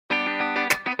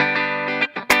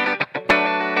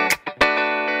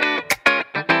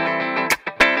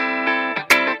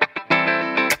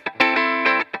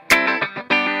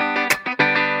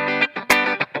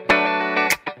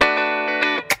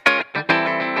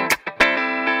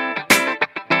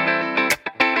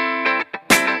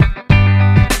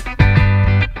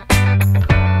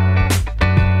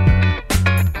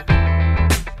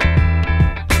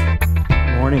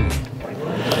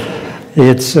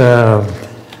It's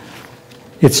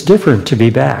different to be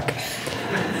back.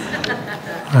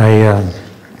 I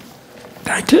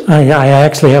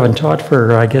actually haven't taught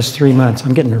for, I guess, 3 months.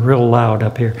 I'm getting real loud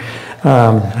up here.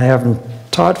 I haven't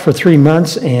taught for 3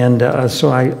 months, and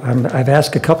so I've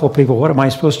asked a couple of people, what am I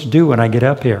supposed to do when I get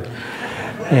up here?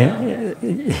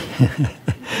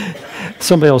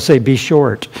 Somebody will say, be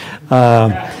short.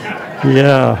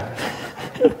 Yeah.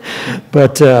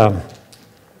 But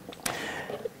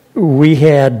we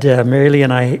had, Mary Lee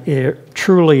and I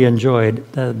truly enjoyed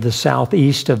the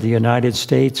southeast of the United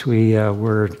States. We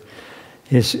were,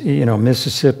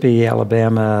 Mississippi,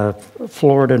 Alabama,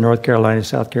 Florida, North Carolina,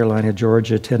 South Carolina,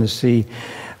 Georgia, Tennessee,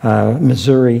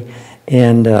 Missouri.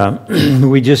 And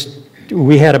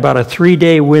we had about a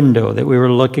 3-day window that we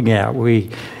were looking at.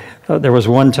 There was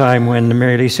one time when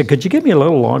Mary Lee said, could you give me a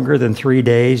little longer than 3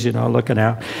 days, looking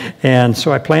out. And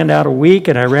so I planned out a week,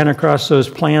 and I ran across those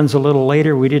plans a little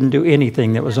later. We didn't do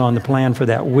anything that was on the plan for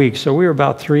that week. So we were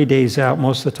about 3 days out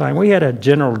most of the time. We had a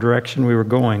general direction we were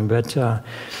going, but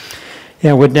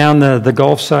went down the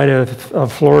Gulf side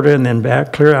of Florida and then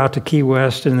back, clear out to Key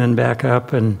West and then back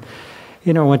up and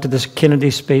went to this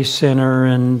Kennedy Space Center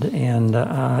and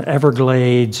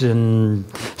Everglades and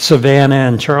Savannah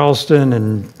and Charleston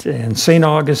and St.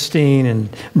 Augustine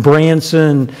and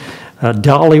Branson,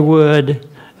 Dollywood.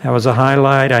 That was a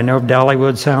highlight. I know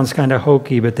Dollywood sounds kind of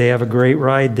hokey, but they have a great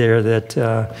ride there that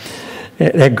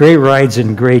great rides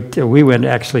and great, we went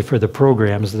actually for the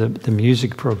programs, the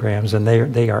music programs, and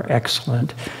they are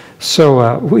excellent.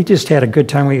 So we just had a good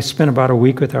time. We spent about a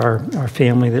week with our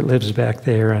family that lives back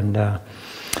there, and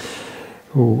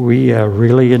we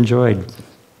really enjoyed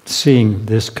seeing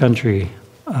this country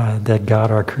that God,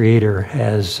 our Creator,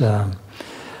 has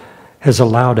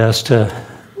allowed us to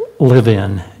live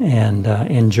in and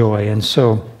enjoy. And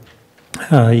so,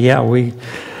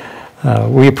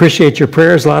 we appreciate your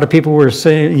prayers. A lot of people were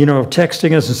saying,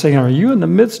 texting us and saying, are you in the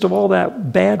midst of all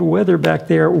that bad weather back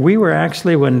there? We were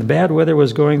actually, when the bad weather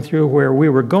was going through where we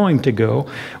were going to go,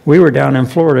 we were down in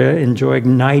Florida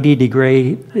enjoying 90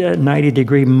 degree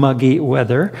muggy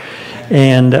weather.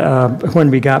 And when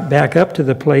we got back up to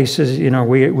the places,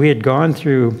 we had gone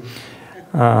through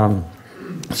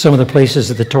some of the places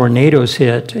that the tornadoes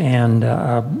hit, and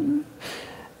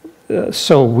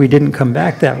so we didn't come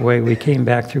back that way. We came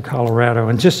back through Colorado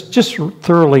and just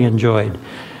thoroughly enjoyed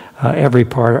every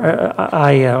part.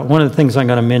 One of the things I'm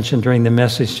going to mention during the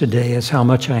message today is how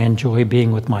much I enjoy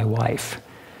being with my wife.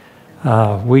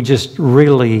 We just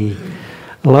really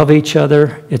love each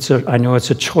other. I know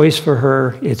it's a choice for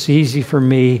her. It's easy for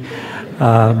me,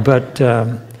 but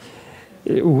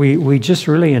we just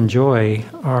really enjoy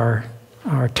our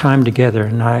time together,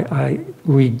 and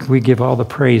we give all the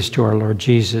praise to our Lord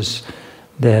Jesus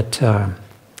that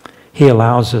He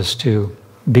allows us to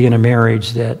be in a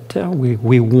marriage that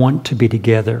we want to be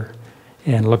together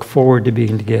and look forward to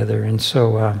being together, and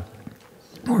so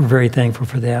we're very thankful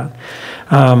for that.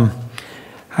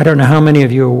 I don't know how many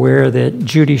of you are aware that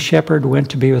Judy Shepard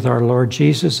went to be with our Lord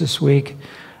Jesus this week.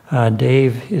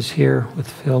 Dave is here with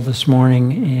Phil this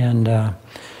morning, and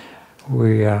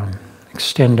we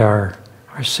extend our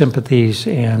sympathies,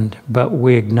 but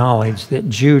we acknowledge that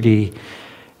Judy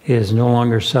is no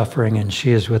longer suffering and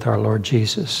she is with our Lord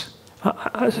Jesus.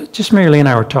 Just Mary Lee and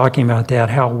I were talking about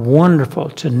that, how wonderful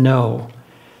to know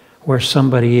where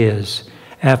somebody is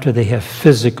after they have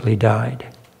physically died.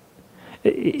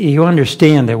 You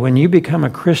understand that when you become a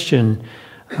Christian,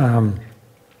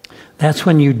 that's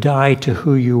when you die to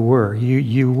who you were.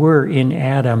 You were in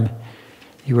Adam.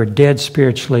 You were dead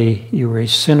spiritually. You were a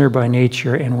sinner by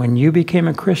nature. And when you became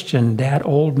a Christian, that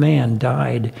old man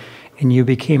died, and you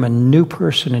became a new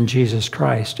person in Jesus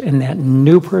Christ. And that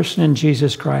new person in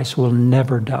Jesus Christ will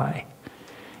never die.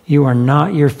 You are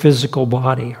not your physical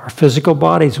body. Our physical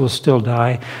bodies will still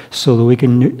die so that we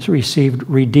can receive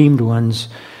redeemed ones.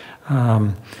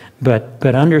 But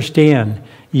understand,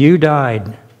 you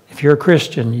died. If you're a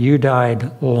Christian, you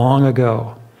died long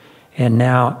ago. And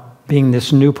now, being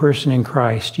this new person in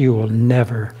Christ, you will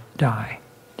never die,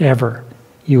 ever.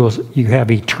 You have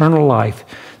eternal life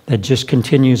that just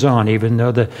continues on, even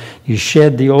though you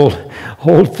shed the old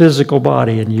physical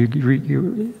body,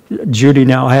 and Judy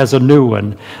now has a new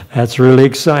one. That's really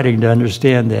exciting to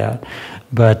understand that.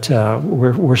 But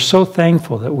we're so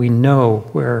thankful that we know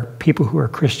where people who are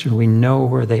Christian, we know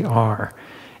where they are,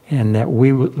 and that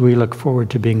we look forward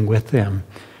to being with them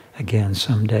again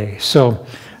someday. So.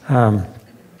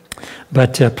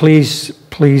 But please,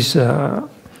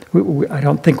 I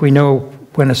don't think we know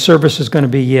when a service is going to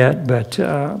be yet, but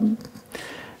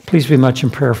please be much in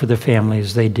prayer for the family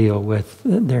as they deal with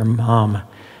their mom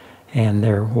and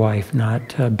their wife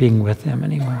not being with them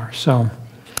anymore. So,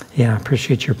 yeah, I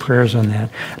appreciate your prayers on that.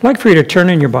 I'd like for you to turn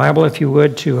in your Bible, if you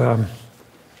would, to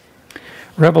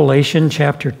Revelation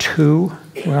chapter 2.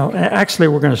 Well, actually,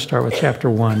 we're going to start with chapter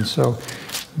 1,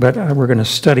 but we're going to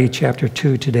study chapter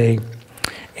 2 today.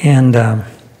 And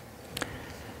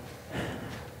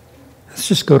let's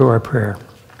just go to our prayer.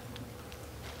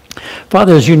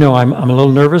 Father, as you know, I'm a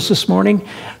little nervous this morning,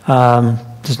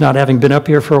 just not having been up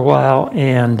here for a while,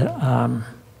 and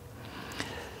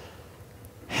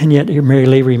yet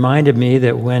Mary reminded me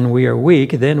that when we are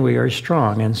weak, then we are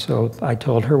strong. And so I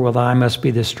told her, well, I must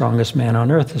be the strongest man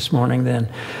on earth this morning then,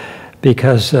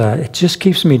 because it just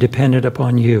keeps me dependent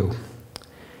upon you.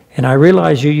 And I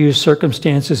realize you use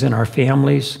circumstances in our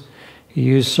families, you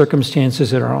use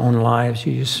circumstances in our own lives,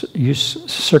 you use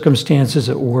circumstances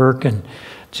at work, and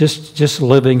just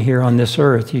living here on this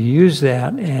earth. You use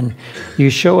that, and you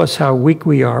show us how weak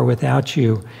we are without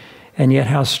you, and yet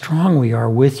how strong we are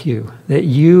with you, that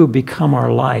you become our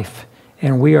life,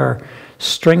 and we are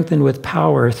strengthened with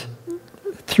power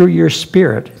through your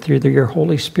Spirit, through your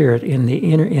Holy Spirit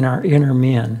in our inner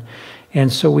men.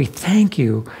 And so we thank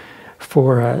you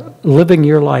for living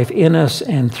your life in us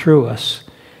and through us.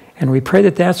 And we pray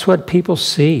that that's what people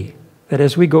see, that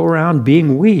as we go around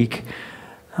being weak,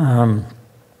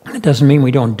 it doesn't mean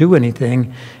we don't do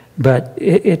anything, but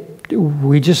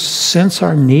we just sense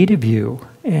our need of you.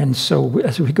 And so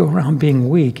as we go around being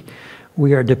weak,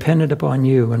 we are dependent upon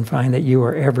you and find that you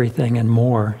are everything and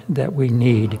more that we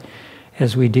need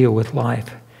as we deal with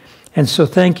life. And so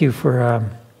thank you for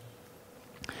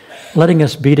letting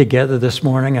us be together this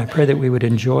morning. I pray that we would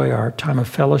enjoy our time of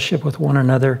fellowship with one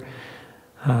another.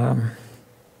 That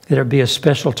it would be a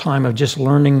special time of just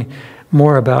learning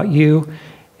more about you.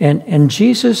 And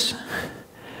Jesus,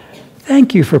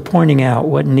 thank you for pointing out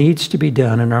what needs to be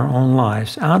done in our own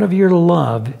lives. Out of your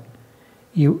love,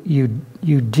 you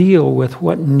deal with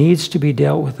what needs to be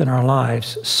dealt with in our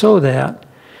lives so that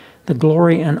the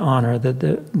glory and honor,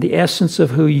 the essence of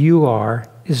who you are,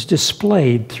 is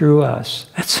displayed through us.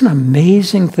 That's an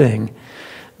amazing thing,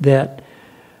 that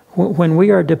when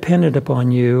we are dependent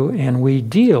upon you and we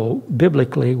deal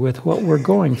biblically with what we're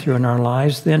going through in our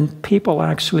lives, then people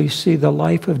actually see the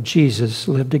life of Jesus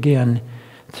lived again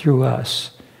through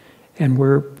us. And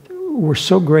we're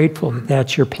so grateful that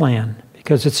that's your plan,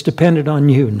 because it's dependent on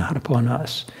you, not upon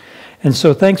us. And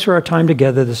so thanks for our time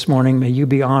together this morning. May you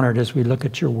be honored as we look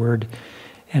at your word.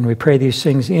 And we pray these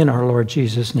things in our Lord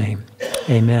Jesus' name.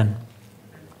 Amen.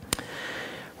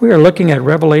 We are looking at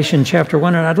Revelation chapter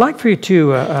 1, and I'd like for you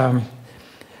to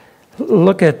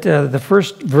look at the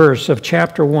first verse of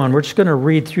chapter 1. We're just going to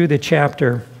read through the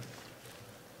chapter.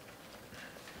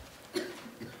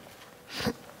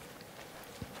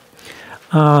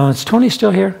 Is Tony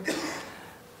still here?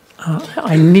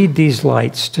 I need these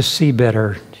lights to see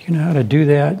better. Do you know how to do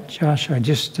that, Josh? I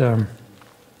just...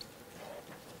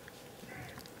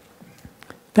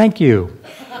 Thank you.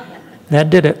 That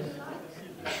did it.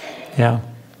 Yeah.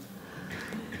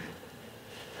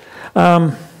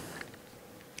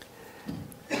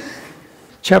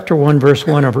 Chapter 1, verse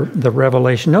 1 of the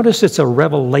Revelation. Notice it's a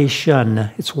revelation.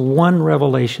 It's one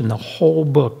revelation. The whole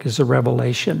book is a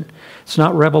revelation. It's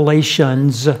not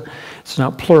revelations. It's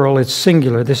not plural. It's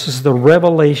singular. This is the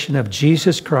revelation of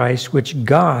Jesus Christ, which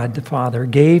God the Father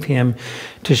gave him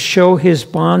to show his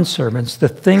bondservants the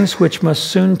things which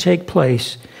must soon take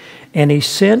place. And he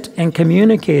sent and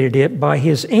communicated it by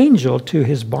his angel to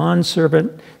his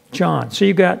bondservant John. So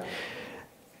you got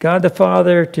God the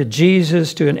Father to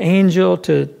Jesus to an angel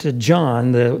to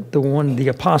John, the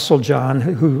Apostle John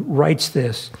who writes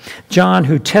this. John,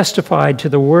 who testified to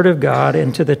the Word of God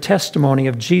and to the testimony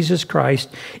of Jesus Christ,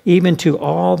 even to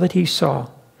all that he saw.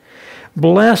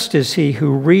 Blessed is he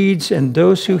who reads and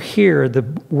those who hear the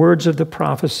words of the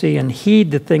prophecy and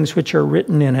heed the things which are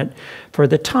written in it, for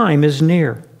the time is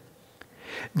near.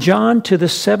 John, to the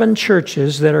 7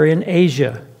 churches that are in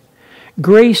Asia.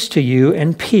 Grace to you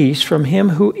and peace from him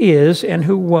who is and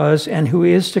who was and who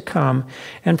is to come,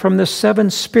 and from the 7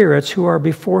 spirits who are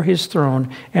before his throne,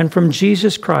 and from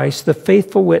Jesus Christ, the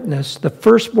faithful witness, the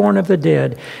firstborn of the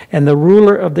dead, and the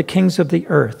ruler of the kings of the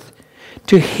earth.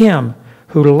 To him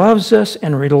who loves us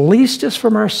and released us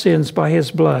from our sins by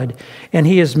his blood, and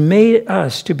he has made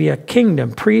us to be a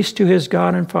kingdom, priest to his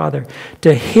God and Father.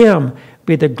 To him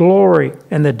be the glory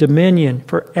and the dominion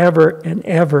forever and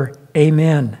ever.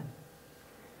 Amen.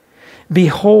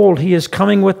 Behold, he is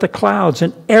coming with the clouds,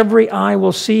 and every eye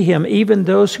will see him, even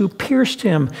those who pierced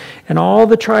him, and all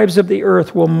the tribes of the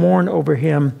earth will mourn over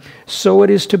him. So it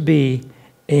is to be.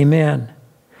 Amen.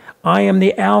 I am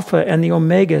the Alpha and the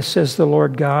Omega, says the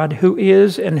Lord God, who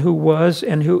is and who was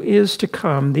and who is to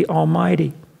come, the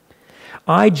Almighty.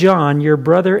 I, John, your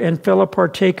brother and fellow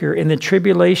partaker in the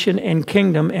tribulation and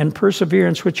kingdom and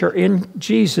perseverance which are in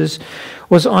Jesus,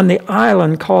 was on the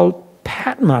island called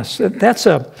Patmos.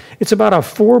 It's about a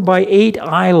 4x8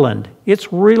 island.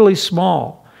 It's really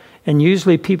small. And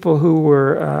usually people who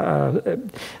were,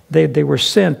 they were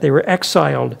sent, they were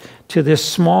exiled to this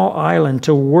small island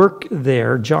to work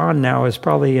there. John now is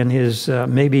probably in his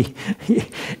maybe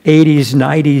 80s,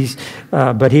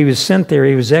 90s, but he was sent there.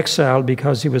 He was exiled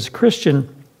because he was a Christian.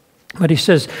 But he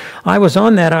says, I was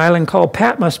on that island called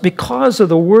Patmos because of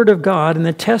the word of God and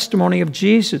the testimony of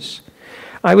Jesus.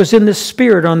 I was in the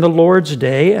Spirit on the Lord's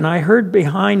day, and I heard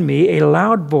behind me a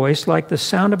loud voice like the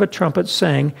sound of a trumpet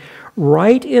saying,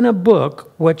 write in a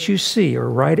book what you see, or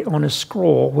write on a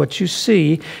scroll what you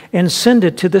see, and send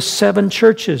it to the 7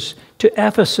 churches, to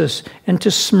Ephesus, and to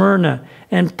Smyrna,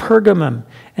 and Pergamum,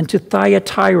 and to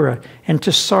Thyatira, and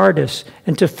to Sardis,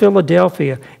 and to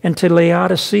Philadelphia, and to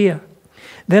Laodicea.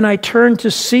 Then I turned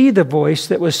to see the voice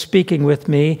that was speaking with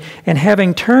me, and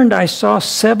having turned, I saw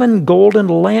 7 golden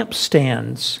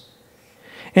lampstands.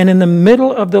 And in the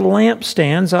middle of the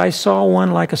lampstands, I saw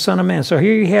one like a son of man. So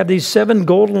here you have these 7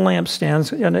 golden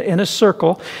lampstands in a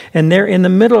circle, and there in the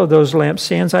middle of those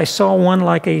lampstands, I saw one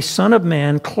like a son of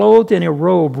man, clothed in a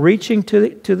robe reaching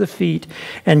to the feet,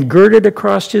 and girded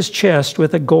across his chest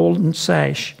with a golden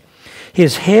sash.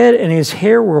 His head and his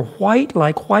hair were white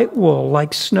like white wool,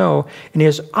 like snow, and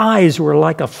his eyes were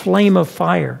like a flame of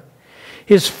fire.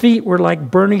 His feet were like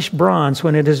burnished bronze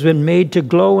when it has been made to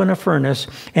glow in a furnace,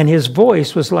 and his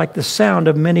voice was like the sound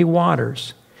of many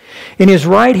waters. In his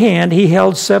right hand he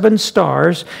held 7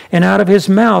 stars, and out of his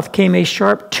mouth came a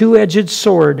sharp 2-edged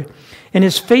sword, and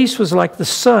his face was like the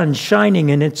sun shining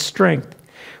in its strength.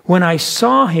 When I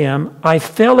saw him, I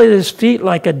fell at his feet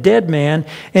like a dead man,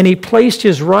 and he placed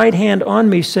his right hand on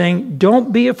me, saying,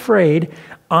 don't be afraid,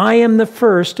 I am the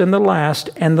first and the last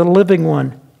and the living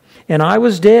one. And I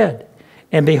was dead,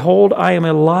 and behold, I am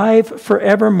alive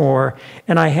forevermore,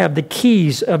 and I have the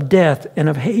keys of death and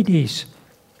of Hades.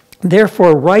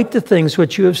 Therefore write the things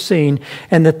which you have seen,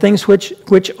 and the things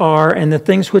which are, and the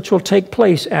things which will take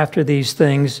place after these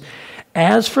things.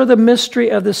 As for the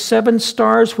mystery of the 7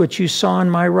 stars which you saw in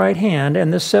my right hand,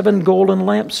 and the 7 golden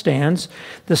lampstands,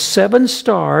 the 7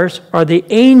 stars are the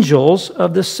angels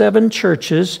of the 7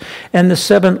 churches, and the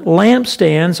 7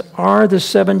 lampstands are the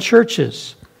 7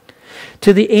 churches.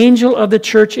 To the angel of the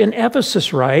church in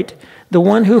Ephesus write, the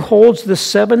one who holds the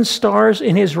 7 stars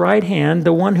in his right hand,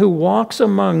 the one who walks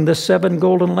among the 7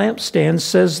 golden lampstands,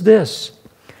 says this,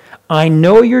 I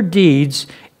know your deeds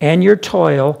and your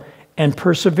toil and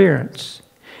perseverance,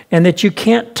 and that you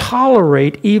can't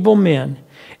tolerate evil men,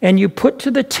 and you put to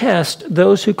the test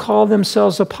those who call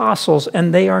themselves apostles,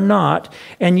 and they are not,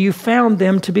 and you found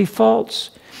them to be false.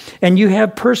 And you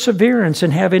have perseverance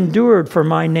and have endured for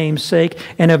my name's sake,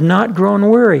 and have not grown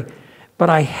weary. But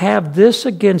I have this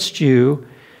against you,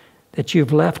 that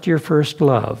you've left your first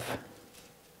love.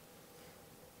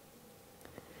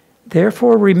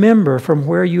 Therefore remember from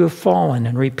where you have fallen,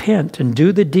 and repent and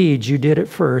do the deeds you did at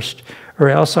first, or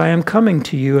else I am coming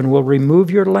to you and will remove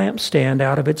your lampstand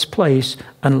out of its place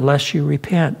unless you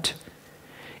repent.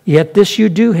 Yet this you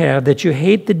do have, that you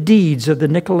hate the deeds of the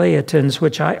Nicolaitans,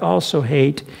 which I also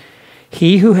hate.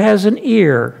 He who has an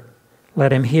ear,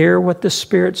 let him hear what the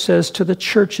Spirit says to the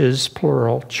churches,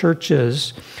 plural,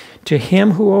 churches. To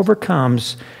him who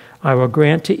overcomes, I will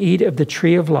grant to eat of the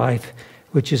tree of life,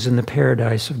 which is in the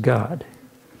paradise of God.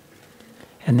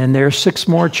 And then there are 6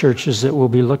 more churches that we'll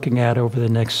be looking at over the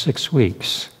next 6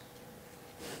 weeks.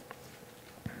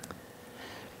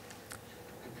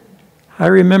 I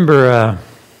remember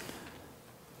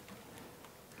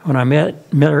when I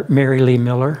met Mary Lee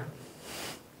Miller.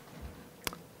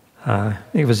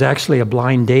 It was actually a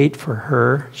blind date for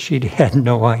her. She had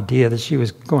no idea that she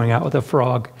was going out with a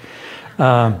frog.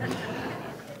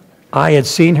 I had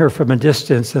seen her from a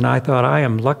distance, and I thought, I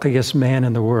am luckiest man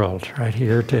in the world right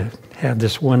here to have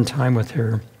this one time with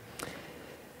her.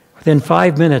 Within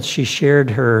 5 minutes, she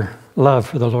shared her love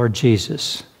for the Lord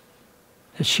Jesus,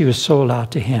 that she was sold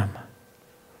out to Him.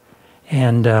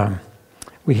 And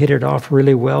we hit it off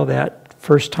really well that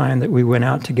first time that we went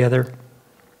out together.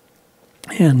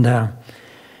 And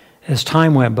as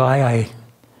time went by, I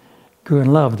grew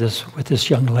in love with this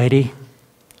young lady.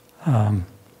 I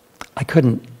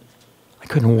couldn't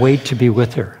wait to be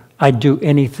with her. I'd do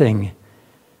anything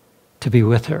to be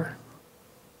with her.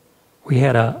 We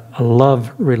had a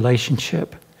love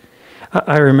relationship.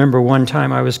 I remember one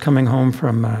time I was coming home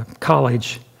from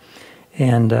college,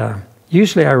 and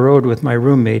usually I rode with my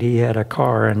roommate. He had a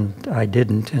car and I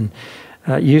didn't. And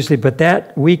usually, but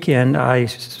that weekend I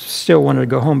still wanted to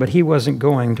go home, but he wasn't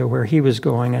going to where he was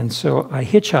going. And so I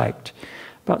hitchhiked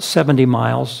about 70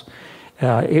 miles.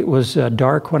 It was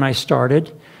dark when I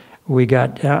started.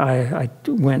 I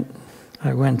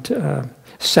went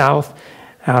south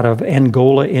out of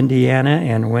Angola, Indiana,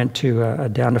 and went to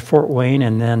down to Fort Wayne,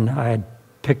 and then I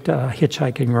picked a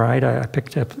hitchhiking ride. I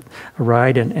picked up a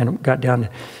ride and got down,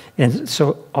 and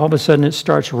so all of a sudden it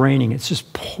starts raining. It's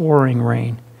just pouring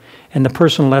rain, and the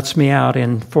person lets me out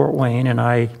in Fort Wayne, and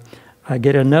I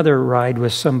get another ride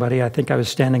with somebody. I think I was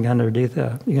standing underneath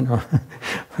a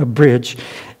bridge,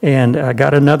 and I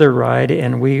got another ride,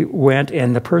 and we went,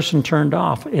 and the person turned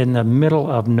off in the middle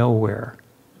of nowhere.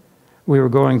 We were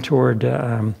going toward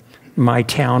my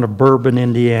town of Bourbon,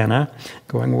 Indiana,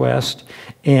 going west,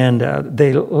 and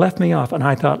they left me off, and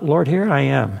I thought, Lord, here I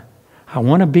am. I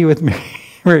want to be with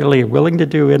Mary Lee, willing to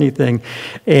do anything,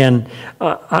 and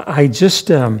I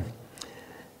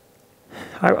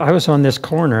was on this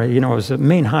corner, it was the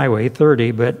main highway,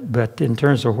 30, but in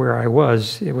terms of where I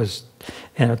was, it was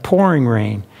in a pouring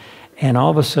rain, and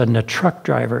all of a sudden a truck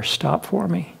driver stopped for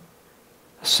me,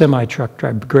 a semi-truck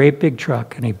driver, great big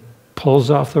truck, and he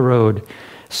pulls off the road,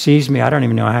 sees me. I don't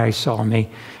even know how he saw me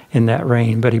in that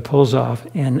rain, but he pulls off,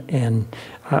 and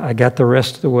I got the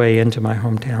rest of the way into my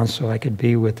hometown so I could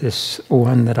be with this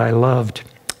one that I loved.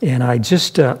 And I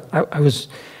just,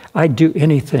 I'd do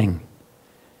anything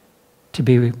to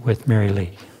be with Mary Lee.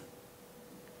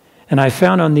 And I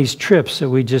found on these trips that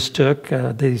we just took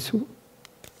these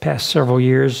past several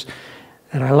years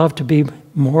that I love to be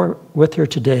more with her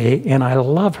today, and I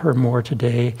love her more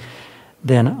today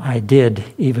than I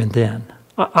did even then.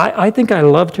 I think I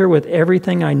loved her with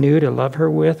everything I knew to love her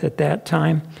with at that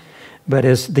time, but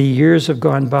as the years have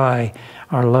gone by,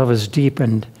 our love has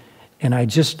deepened, and I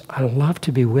love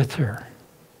to be with her.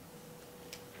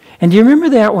 And do you remember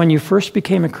that when you first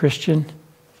became a Christian,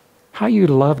 how you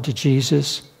loved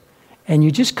Jesus, and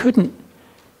you just couldn't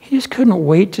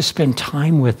wait to spend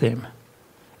time with him,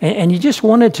 and you just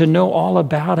wanted to know all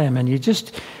about him, and you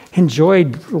just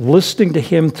enjoyed listening to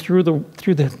him through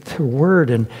the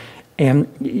Word, and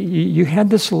you had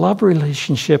this love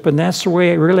relationship, and that's the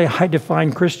way really I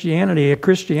define Christianity.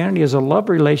 Christianity is a love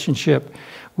relationship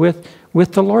with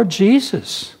the Lord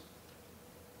Jesus.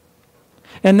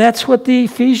 And that's what the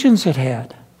Ephesians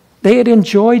had. They had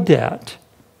enjoyed that.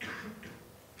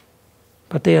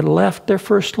 But they had left their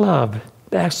first love.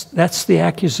 That's the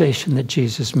accusation that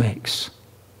Jesus makes.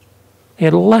 They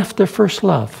had left their first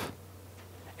love.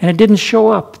 And it didn't show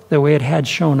up the way it had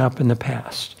shown up in the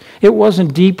past. It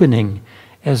wasn't deepening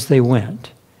as they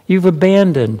went. You've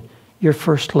abandoned your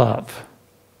first love.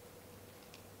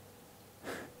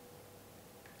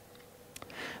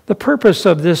 The purpose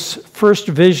of this first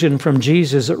vision from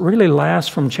Jesus, it really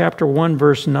lasts from chapter 1,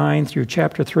 verse 9 through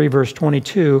chapter 3, verse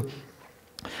 22,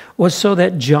 was so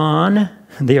that John,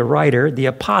 the writer, the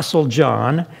Apostle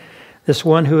John, this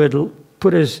one who had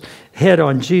put his head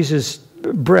on Jesus'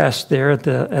 breast there at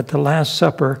the Last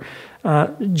Supper,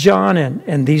 John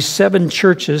and these 7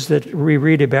 churches that we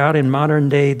read about in modern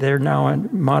day, they're now in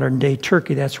modern day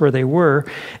Turkey, that's where they were,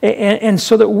 and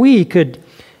so that we could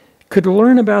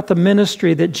learn about the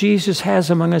ministry that Jesus has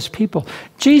among his people.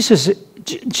 Jesus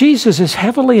is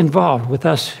heavily involved with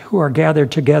us who are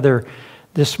gathered together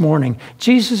this morning.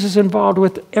 Jesus is involved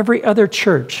with every other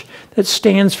church that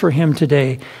stands for him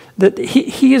today. That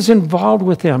he is involved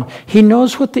with them. He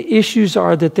knows what the issues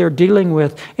are that they're dealing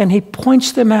with, and he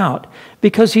points them out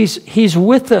because he's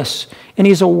with us, and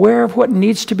he's aware of what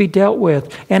needs to be dealt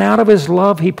with. And out of his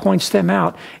love, he points them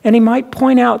out. And he might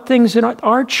point out things in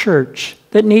our church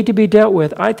that need to be dealt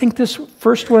with. I think this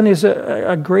first one is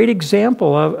a great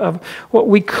example of what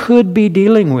we could be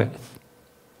dealing with,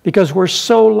 because we're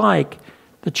so like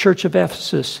the church of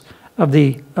Ephesus of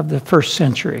the first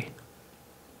century.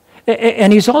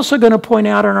 And he's also going to point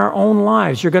out in our own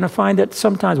lives. You're going to find that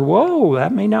sometimes, whoa,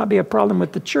 that may not be a problem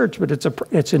with the church, but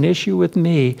it's an issue with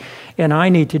me, and I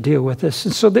need to deal with this.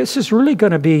 And so this is really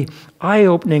going to be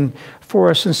eye-opening for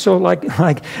us. And so like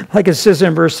it says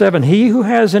in verse 7, he who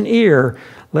has an ear,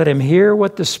 let him hear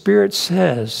what the Spirit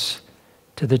says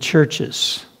to the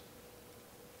churches.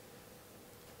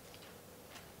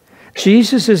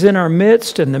 Jesus is in our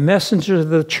midst, and the messengers of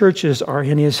the churches are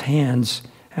in his hands.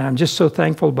 And I'm just so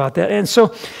thankful about that. And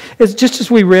so, it's just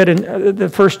as we read in the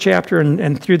first chapter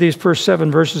and through these first 7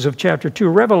 verses of chapter 2,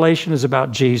 Revelation is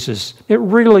about Jesus. It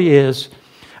really is.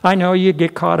 I know you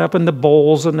get caught up in the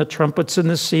bowls and the trumpets and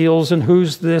the seals and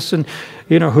who's this and,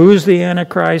 who's the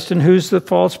Antichrist and who's the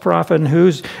false prophet and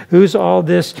who's all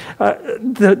this.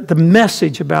 The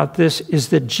message about this is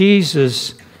that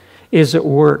Jesus is at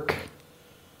work.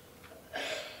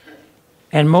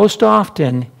 And most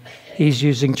often, he's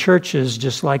using churches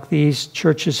just like these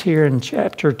churches here in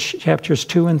chapters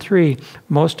 2 and 3.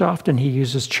 Most often, he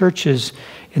uses churches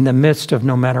in the midst of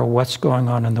no matter what's going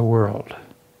on in the world.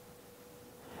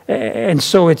 And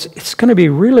so it's going to be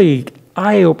really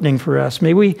eye-opening for us.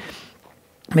 May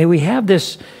we have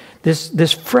this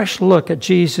fresh look at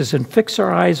Jesus and fix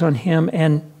our eyes on him.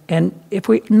 And if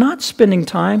we're not spending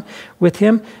time with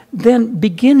him, then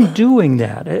begin doing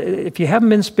that. If you haven't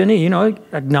been spending,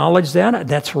 acknowledge that.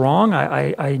 That's wrong.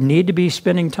 I need to be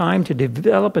spending time to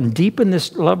develop and deepen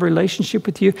this love relationship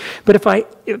with you. But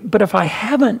if I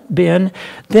haven't been,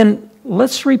 then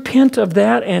let's repent of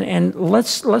that and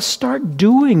let's start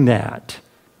doing that.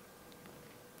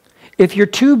 If you're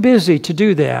too busy to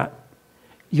do that,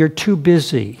 you're too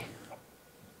busy.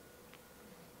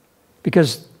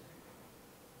 Because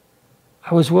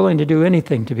I was willing to do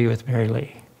anything to be with Mary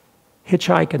Lee.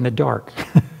 Hitchhike in the dark,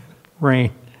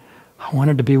 rain. I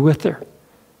wanted to be with her.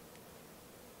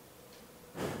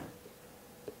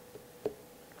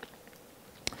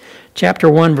 Chapter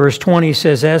 1, verse 20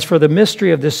 says, "As for the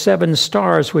mystery of the 7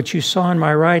 stars which you saw in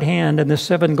my right hand and the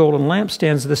 7 golden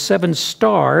lampstands, the 7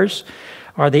 stars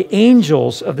are the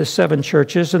angels of the 7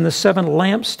 churches, and the 7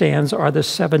 lampstands are the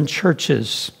 7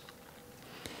 churches."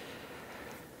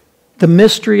 The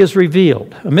mystery is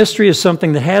revealed. A mystery is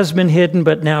something that has been hidden,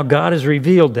 but now God has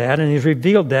revealed that, and he's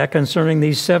revealed that concerning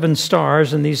these 7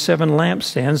 stars and these 7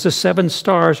 lampstands. The 7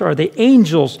 stars are the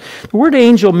angels. The word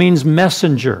angel means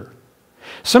messenger.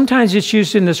 Sometimes it's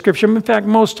used in the Scripture, in fact,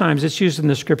 most times it's used in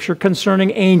the Scripture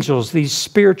concerning angels, these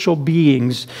spiritual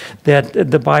beings that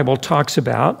the Bible talks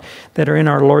about that are in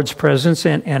our Lord's presence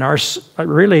and are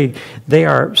really, they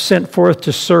are sent forth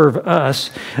to serve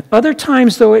us. Other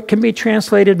times, though, it can be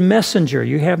translated messenger.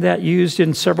 You have that used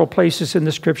in several places in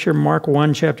the Scripture, Mark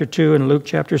 1, chapter 2, and Luke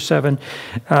chapter 7.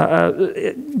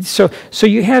 So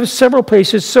you have several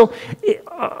places. So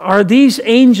are these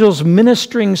angels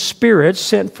ministering spirits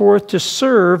sent forth to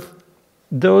serve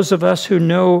those of us who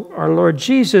know our Lord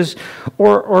Jesus?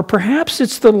 Or perhaps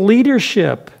it's the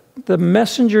leadership, the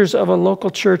messengers of a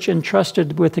local church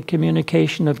entrusted with the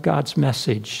communication of God's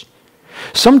message.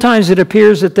 Sometimes it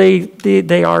appears that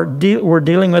we're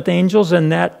dealing with angels,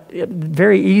 and that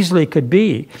very easily could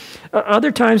be.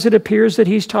 Other times it appears that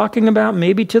he's talking about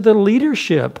maybe to the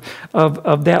leadership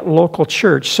of that local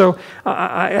church. So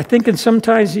I think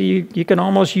sometimes you can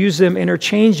almost use them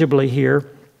interchangeably here.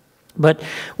 But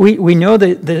we know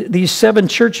that these 7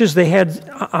 churches,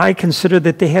 I consider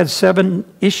that they had 7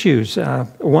 issues.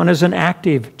 One is an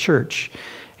active church,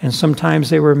 and sometimes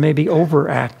they were maybe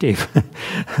overactive.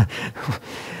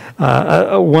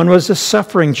 One was a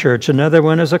suffering church. Another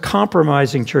one is a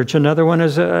compromising church. Another one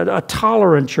is a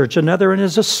tolerant church. Another one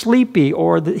is a sleepy,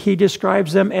 or he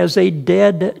describes them as a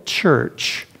dead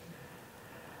church.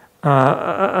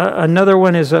 Another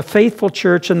one is a faithful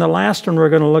church, and the last one we're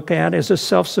going to look at is a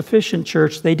self-sufficient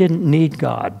church. They didn't need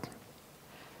God.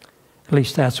 At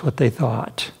least that's what they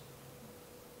thought.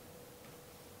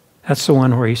 That's the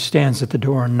one where he stands at the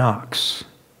door and knocks.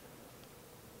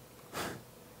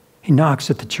 He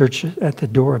knocks at the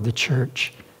door of the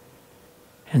church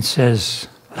and says,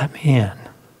 "Let me in."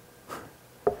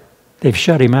 They've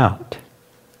shut him out.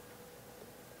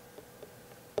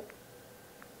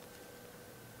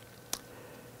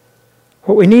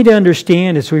 What we need to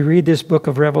understand as we read this book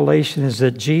of Revelation is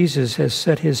that Jesus has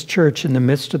set his church in the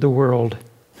midst of the world.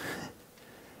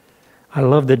 I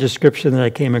love the description that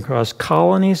I came across.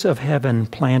 Colonies of heaven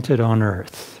planted on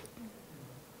earth.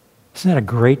 Isn't that a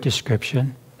great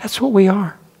description? That's what we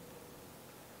are.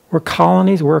 We're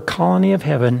colonies. We're a colony of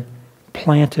heaven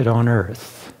planted on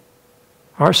earth.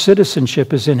 Our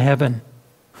citizenship is in heaven.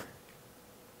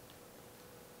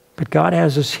 But God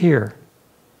has us here.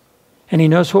 And he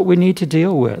knows what we need to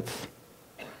deal with.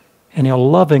 And he'll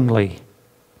lovingly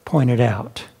point it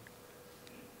out.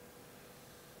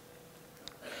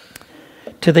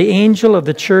 To the angel of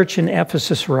the church in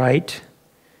Ephesus write,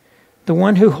 the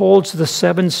one who holds the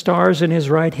 7 stars in his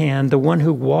right hand, the one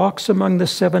who walks among the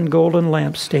 7 golden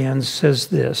lampstands, says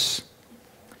this.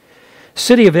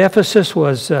 City of Ephesus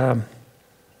was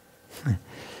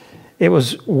it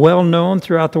was well known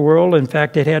throughout the world. In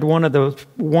fact, it had one of the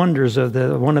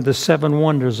 7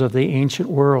 wonders of the ancient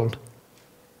world,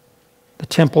 the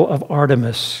Temple of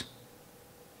Artemis.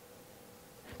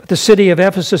 But the city of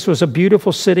Ephesus was a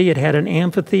beautiful city. It had an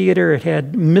amphitheater. It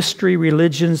had mystery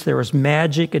religions. There was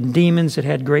magic and demons. It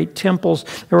had great temples.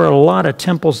 There were a lot of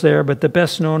temples there, but the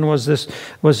best known was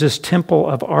this temple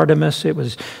of Artemis. It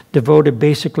was devoted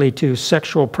basically to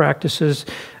sexual practices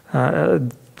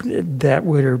that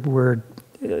were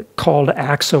called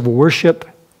acts of worship.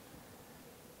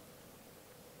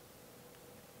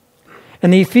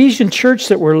 And the Ephesian church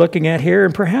that we're looking at here,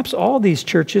 and perhaps all these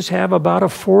churches, have about a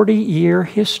 40-year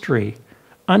history.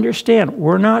 Understand,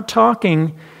 we're not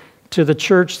talking to the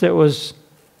church that was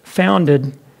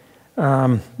founded,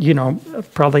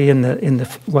 probably in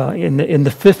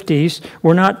the 50s.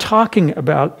 We're not talking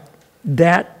about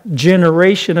that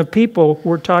generation of people.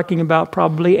 We're talking about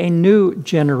probably a new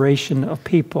generation of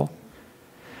people.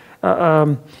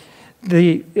 All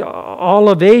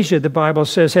of Asia, the Bible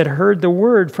says, had heard the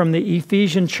word from the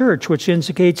Ephesian church, which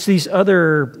indicates these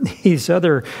other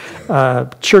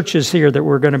churches here that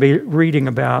we're going to be reading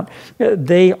about.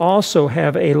 They also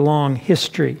have a long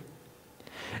history.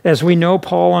 As we know,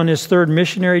 Paul on his third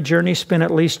missionary journey spent at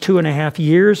least 2.5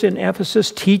 years in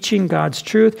Ephesus teaching God's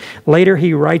truth. Later,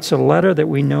 he writes a letter that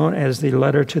we know as the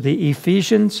letter to the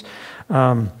Ephesians.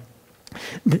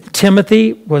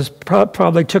 Timothy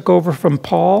probably took over from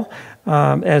Paul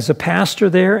as a pastor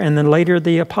there, and then later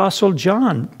the Apostle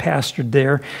John pastored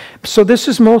there. So this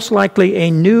is most likely a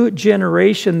new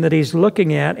generation that he's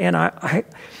looking at, and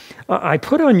I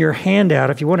put on your handout,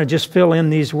 if you want to just fill in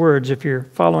these words, if you're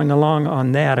following along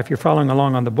on that, if you're following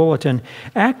along on the bulletin,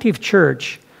 Active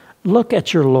Church, look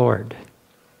at your Lord.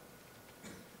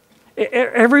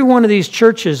 Every one of these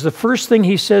churches, the first thing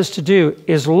he says to do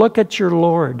is look at your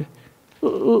Lord.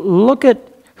 Look at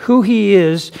who he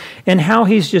is and how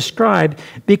he's described,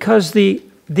 because the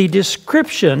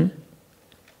description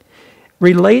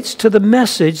relates to the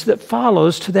message that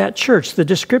follows to that church. The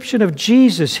description of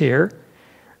Jesus here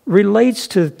relates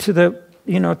to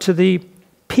the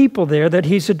people there that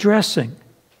he's addressing.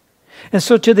 And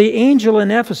so to the angel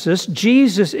in Ephesus,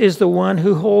 Jesus is the one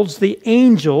who holds the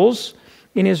angels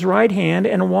in his right hand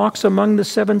and walks among the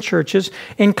 7 churches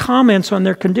and comments on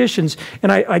their conditions.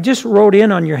 And I just wrote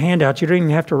in on your handout. You don't even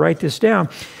have to write this down.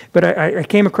 But I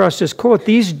came across this quote.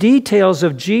 These details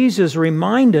of Jesus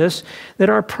remind us that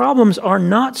our problems are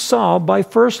not solved by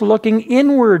first looking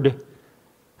inward.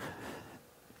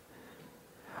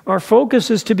 Our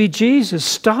focus is to be Jesus.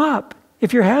 Stop.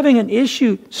 If you're having an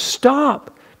issue,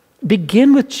 stop.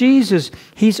 Begin with Jesus.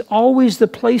 He's always the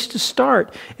place to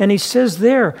start. And he says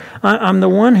there, I'm the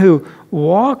one who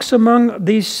walks among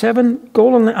these 7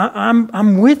 golden...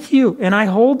 I'm with you, and I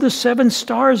hold the 7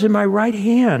 stars in my right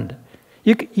hand.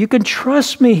 You can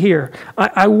trust me here.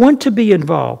 I want to be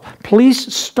involved.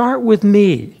 Please start with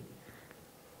me.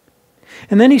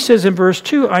 And then he says in verse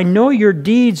 2, I know your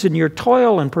deeds and your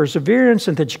toil and perseverance,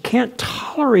 and that you can't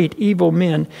tolerate evil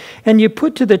men. And you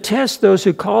put to the test those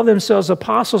who call themselves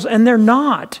apostles, and they're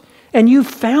not. And you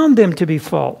found them to be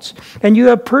false. And you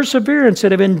have perseverance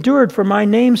and have endured for my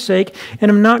name's sake, and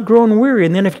have not grown weary.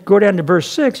 And then if you go down to verse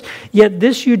 6, yet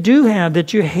this you do have,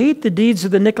 that you hate the deeds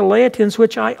of the Nicolaitans,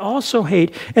 which I also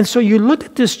hate. And so you look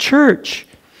at this church,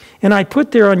 and I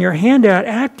put there on your handout,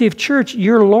 Active Church,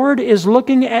 your Lord is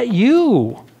looking at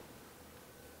you.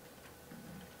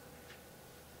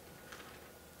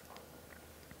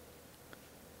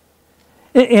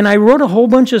 And I wrote a whole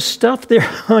bunch of stuff there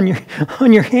on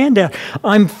your handout.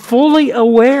 I'm fully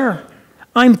aware.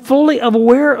 I'm fully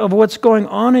aware of what's going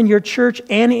on in your church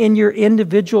and in your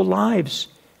individual lives.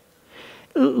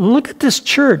 Look at this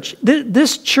church.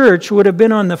 This church would have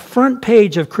been on the front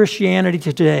page of Christianity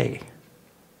Today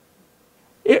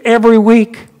every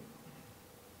week,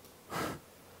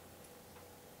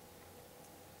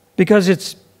 because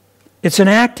it's an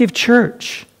active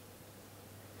church.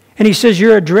 And he says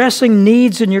you're addressing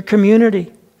needs in your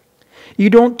community. You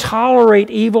don't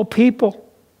tolerate evil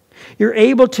people. You're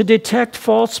able to detect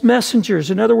false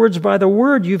messengers. In other words, by the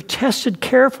word, you've tested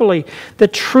carefully the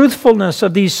truthfulness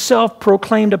of these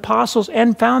self-proclaimed apostles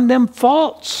and found them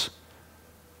false.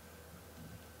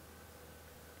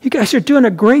 You guys are doing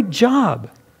a great job.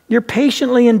 You're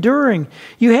patiently enduring.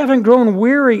 You haven't grown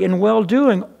weary in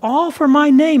well-doing. All for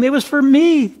my name. It was for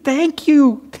me. Thank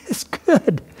you. It's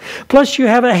good. Plus, you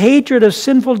have a hatred of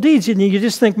sinful deeds, and you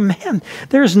just think, man,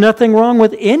 there's nothing wrong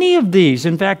with any of these.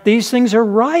 In fact, these things are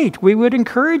right. We would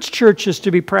encourage churches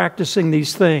to be practicing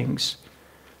these things.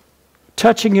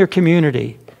 Touching your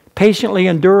community, patiently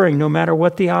enduring no matter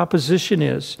what the opposition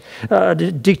is,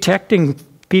 detecting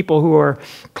people who are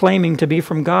claiming to be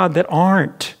from God that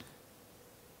aren't.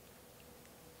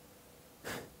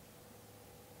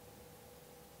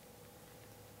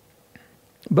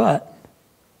 But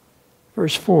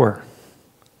Verse 4.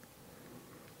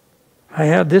 I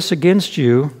have this against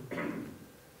you,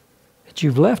 that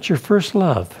you've left your first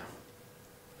love.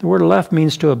 The word left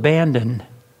means to abandon,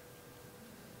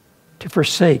 to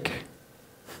forsake.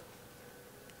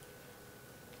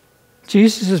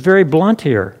 Jesus is very blunt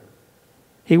here.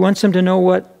 He wants them to know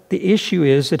what the issue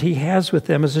is that he has with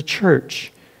them as a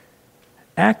church.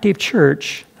 Active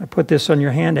church, I put this on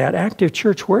your handout, active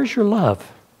church, where's your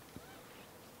love?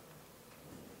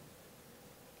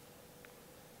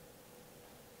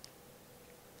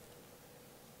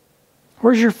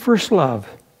 Where's your first love?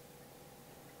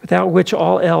 Without which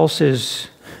all else is,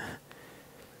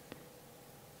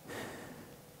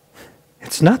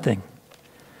 it's nothing.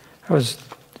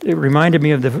 It reminded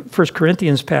me of the 1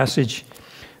 Corinthians passage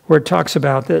where it talks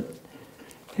about that,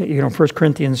 1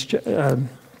 Corinthians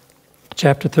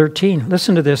chapter 13.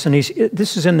 Listen to this, and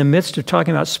this is in the midst of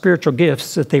talking about spiritual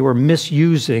gifts that they were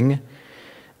misusing.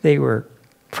 They were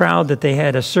proud that they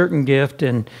had a certain gift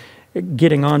and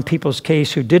getting on people's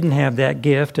case who didn't have that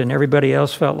gift, and everybody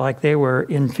else felt like they were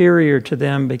inferior to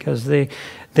them because they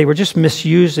were just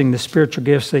misusing the spiritual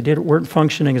gifts. They weren't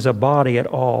functioning as a body at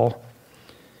all.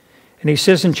 And he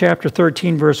says in chapter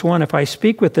 13, verse 1, if I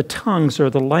speak with the tongues or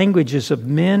the languages of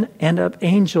men and of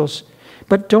angels,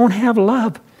 but don't have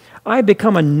love, I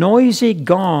become a noisy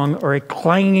gong or a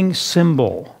clanging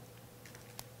cymbal.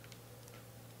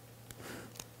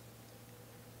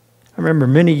 I remember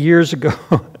many years ago,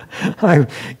 I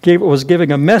was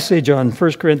giving a message on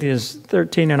 1 Corinthians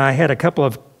 13, and I had a couple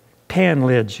of pan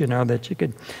lids, that you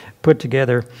could put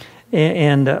together.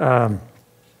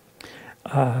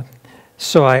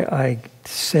 So I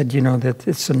said, that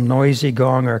it's a noisy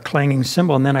gong or a clanging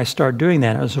cymbal, and then I started doing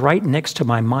that. It was right next to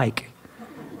my mic.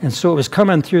 And so it was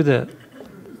coming through the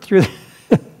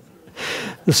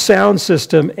sound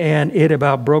system, and it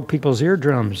about broke people's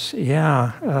eardrums.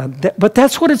 Yeah, but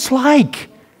that's what it's like.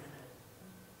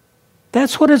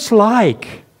 That's what it's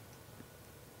like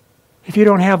if you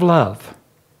don't have love.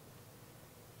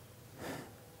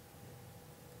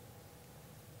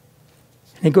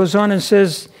 And he goes on and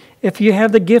says, if you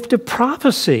have the gift of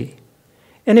prophecy,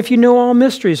 and if you know all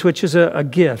mysteries, which is a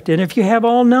gift, and if you have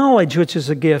all knowledge, which is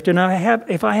a gift, and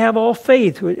if I have all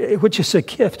faith, which is a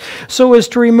gift, so as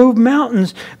to remove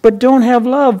mountains, but don't have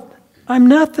love, I'm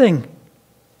nothing.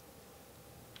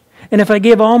 And if I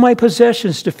give all my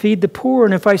possessions to feed the poor,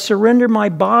 and if I surrender my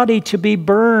body to be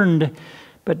burned,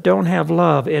 but don't have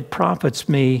love, it profits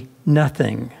me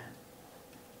nothing.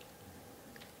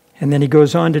 And then he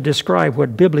goes on to describe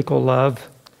what biblical love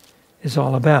is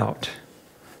all about.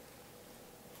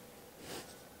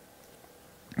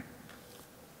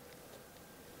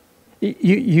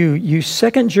 You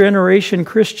second-generation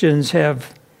Christians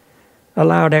have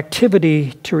allowed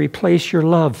activity to replace your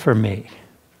love for me.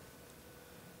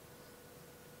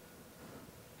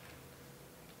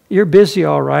 You're busy,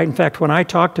 all right. In fact, when I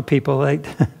talk to people,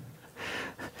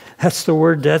 that's the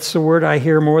word I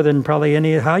hear more than probably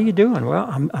any. How you doing?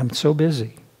 Well, I'm so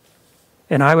busy.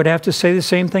 And I would have to say the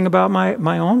same thing about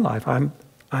my own life.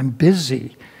 I'm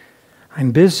busy.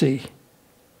 I'm busy.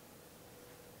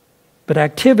 But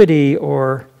activity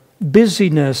or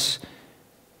busyness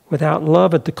without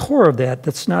love at the core of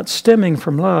that's not stemming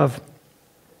from love,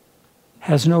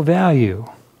 has no value.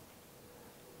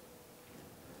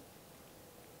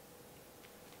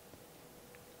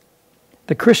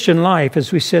 The Christian life,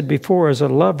 as we said before, is a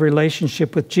love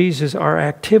relationship with Jesus. Our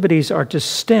activities are to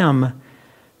stem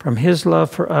from His love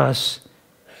for us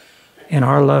and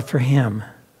our love for Him.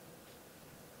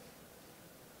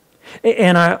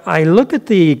 And I look at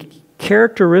the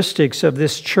characteristics of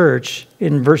this church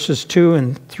in verses 2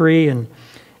 and 3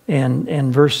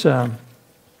 and verse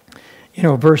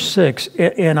verse 6.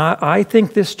 And I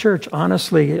think this church,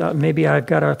 honestly, maybe I've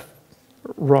got a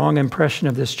wrong impression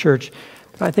of this church,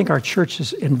 but I think our church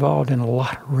is involved in a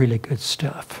lot of really good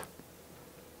stuff.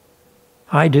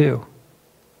 I do.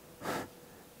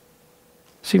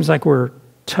 Seems like we're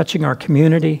touching our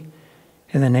community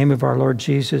in the name of our Lord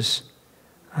Jesus.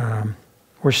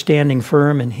 We're standing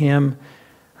firm in Him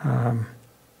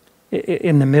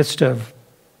in the midst of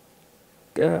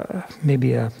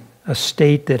maybe a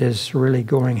state that is really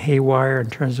going haywire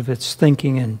in terms of its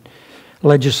thinking and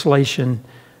legislation,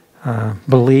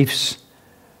 beliefs.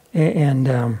 And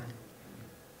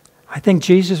I think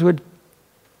Jesus would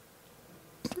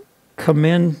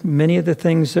commend many of the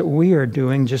things that we are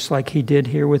doing, just like He did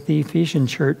here with the Ephesian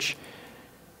church.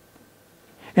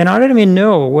 And I don't even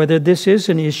know whether this is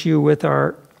an issue with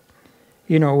our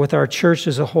church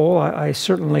as a whole. I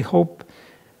certainly hope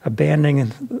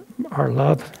abandoning our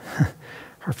love,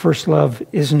 our first love,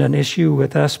 isn't an issue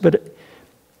with us. But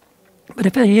But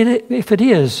if it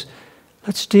is,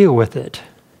 let's deal with it.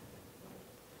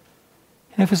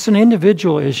 And if it's an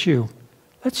individual issue,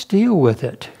 let's deal with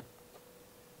it.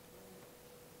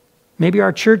 Maybe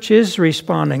our church is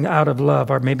responding out of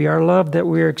love, or maybe our love that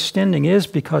we're extending is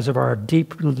because of our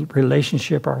deep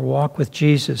relationship, our walk with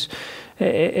Jesus.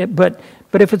 But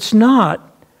if it's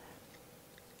not,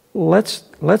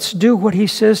 let's do what he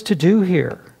says to do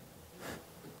here.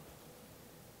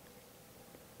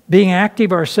 Being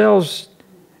active ourselves,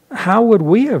 how would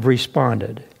we have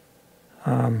responded?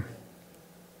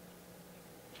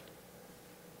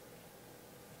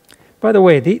 By the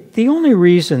way, the only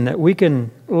reason that we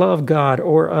can love God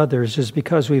or others is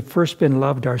because we've first been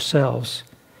loved ourselves,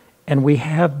 and we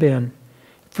have been.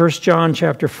 1 John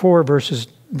chapter 4,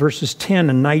 verses 10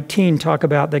 and 19 talk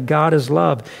about that God is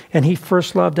love, and he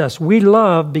first loved us. We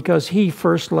love because he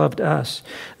first loved us.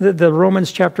 The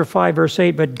Romans chapter 5, verse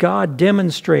 8, but God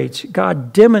demonstrates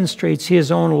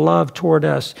his own love toward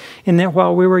us, in that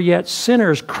while we were yet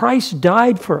sinners, Christ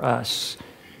died for us.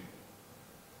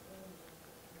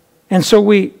 And so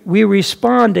we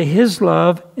respond to his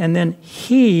love, and then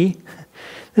he,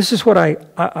 this is what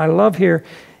I love here,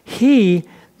 he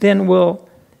then will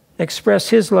express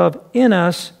his love in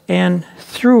us and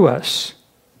through us.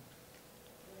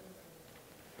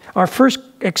 Our first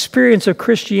experience of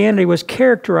Christianity was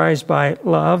characterized by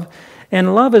love,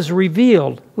 and love is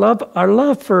revealed. My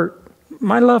love for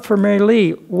Mary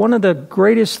Lee, one of the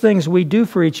greatest things we do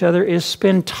for each other is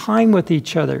spend time with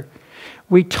each other.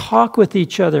 We talk with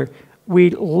each other. We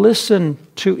listen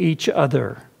to each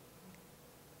other.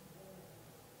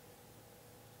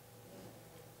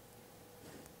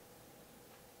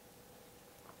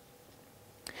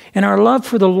 And our love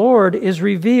for the Lord is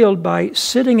revealed by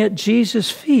sitting at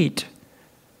Jesus' feet,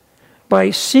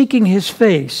 by seeking his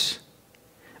face,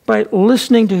 by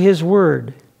listening to his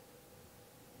word.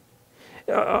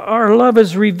 Our love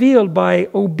is revealed by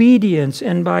obedience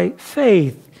and by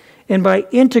faith, and by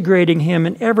integrating him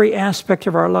in every aspect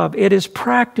of our love. It is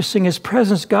practicing his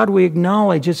presence. God, we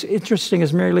acknowledge. It's interesting,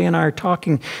 as Mary Lee and I are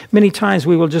talking, many times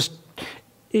we will just,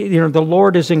 the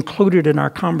Lord is included in our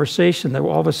conversation, that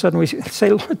all of a sudden we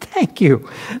say, Lord, thank you.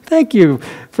 Thank you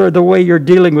for the way you're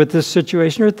dealing with this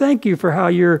situation, or thank you for how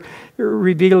you're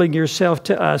revealing yourself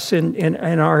to us in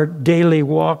our daily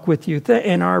walk with you,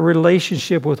 in our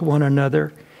relationship with one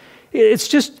another. It's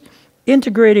just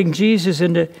integrating Jesus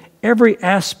into every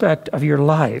aspect of your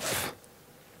life.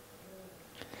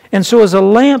 And so as a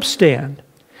lampstand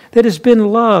that has been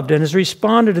loved and has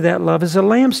responded to that love, as a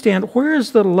lampstand, where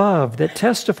is the love that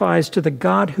testifies to the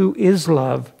God who is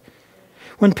love?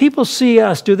 When people see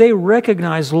us, do they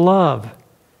recognize love?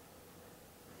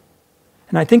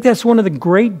 And I think that's one of the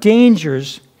great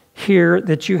dangers here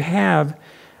that you have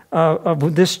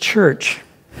of this church.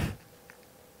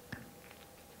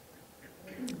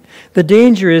 The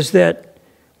danger is that,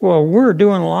 well, we're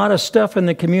doing a lot of stuff in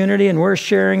the community, and we're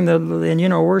sharing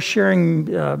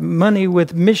money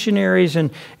with missionaries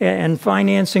and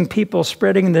financing people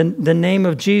spreading the name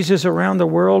of Jesus around the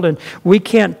world, and we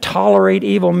can't tolerate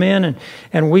evil men,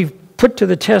 and we've put to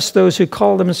the test those who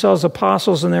call themselves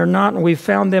apostles and they're not, and we've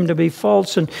found them to be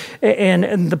false. And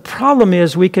the problem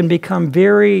is we can become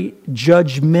very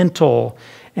judgmental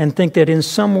and think that in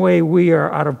some way we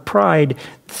are, out of pride,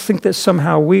 think that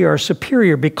somehow we are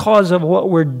superior because of what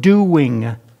we're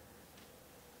doing.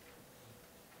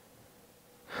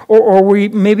 Or we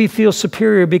maybe feel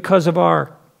superior because of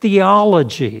our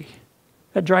theology.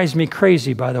 That drives me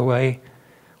crazy, by the way.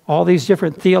 All these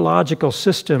different theological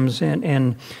systems,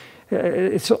 and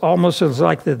it's almost as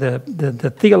like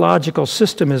the theological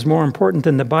system is more important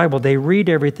than the Bible. They read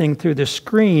everything through the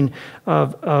screen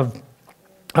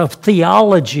of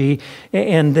theology,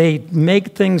 and they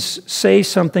make things say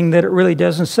something that it really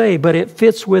doesn't say, but it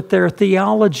fits with their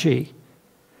theology.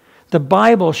 The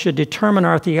Bible should determine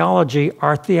our theology.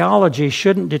 Our theology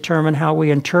shouldn't determine how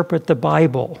we interpret the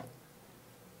Bible.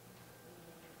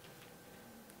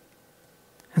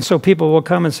 And so people will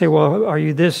come and say, well, are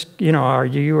you this, are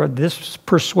you this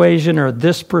persuasion or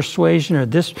this persuasion or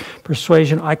this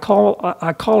persuasion? I call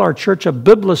our church a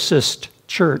biblicist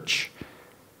church.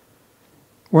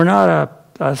 We're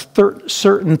not a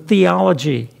certain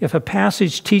theology. If a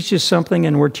passage teaches something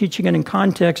and we're teaching it in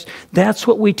context, that's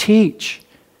what we teach.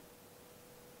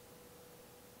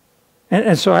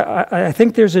 And so I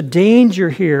think there's a danger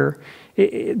here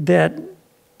that,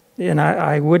 and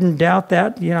I wouldn't doubt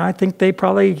that, I think they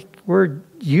probably were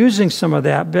using some of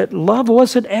that, but love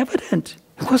wasn't evident.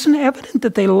 It wasn't evident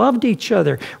that they loved each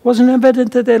other. It wasn't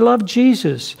evident that they loved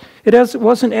Jesus. It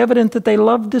wasn't evident that they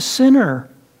loved the sinner.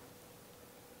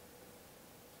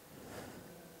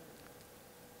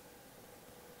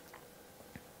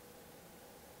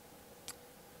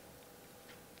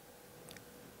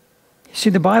 See,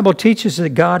 the Bible teaches that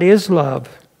God is love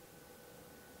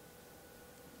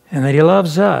and that He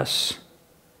loves us.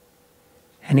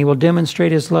 And He will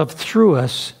demonstrate His love through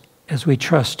us as we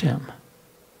trust Him.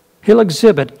 He'll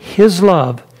exhibit His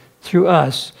love through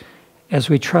us as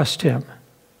we trust Him.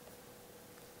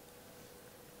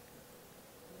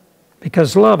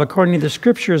 Because love, according to the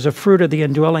Scripture, is a fruit of the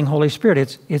indwelling Holy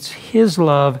Spirit. It's His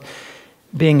love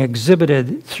being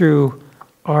exhibited through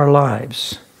our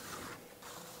lives.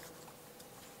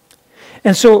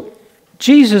 And so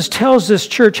Jesus tells this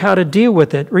church how to deal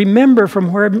with it. Remember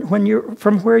from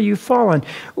where you've fallen.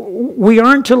 We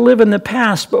aren't to live in the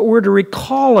past, but we're to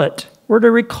recall it. We're to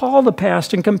recall the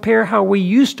past and compare how we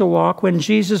used to walk when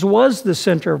Jesus was the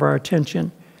center of our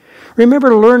attention.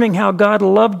 Remember learning how God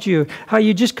loved you, how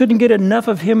you just couldn't get enough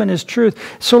of Him and His truth.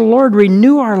 So, Lord,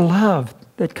 renew our love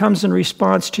that comes in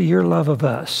response to your love of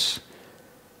us.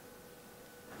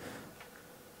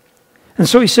 And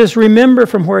so He says, remember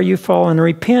from where you've fallen,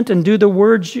 repent and do the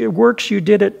works you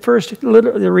did at first.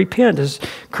 Literally, repent, as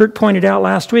Kurt pointed out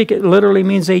last week, it literally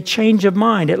means a change of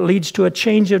mind. It leads to a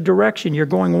change of direction. You're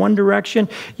going one direction,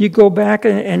 you go back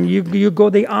and you go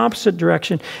the opposite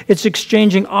direction. It's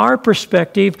exchanging our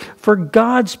perspective for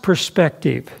God's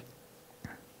perspective.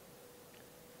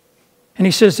 And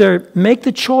He says there, make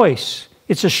the choice.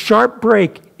 It's a sharp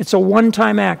break. It's a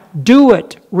one-time act. Do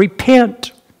it.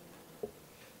 Repent.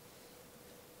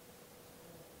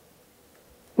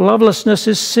 Lovelessness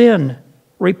is sin.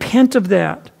 Repent of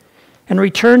that and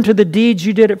return to the deeds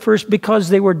you did at first because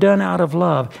they were done out of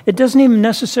love. It doesn't even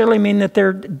necessarily mean that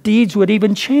their deeds would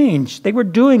even change. They were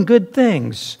doing good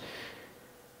things,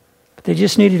 but they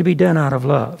just needed to be done out of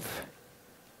love.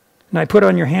 And I put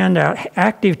on your handout,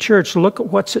 active church, look at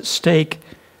what's at stake.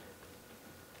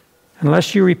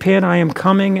 Unless you repent, I am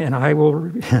coming, and I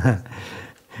will...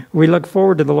 We look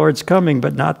forward to the Lord's coming,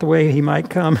 but not the way He might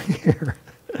come here.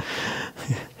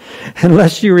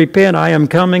 Unless you repent, I am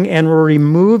coming and will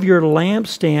remove your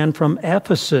lampstand from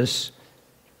Ephesus.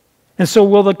 And so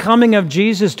will the coming of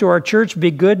Jesus to our church be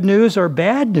good news or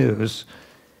bad news?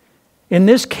 In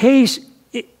this case,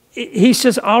 He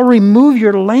says, I'll remove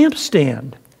your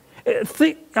lampstand.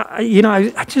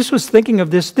 I just was thinking of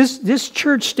this. This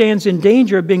church stands in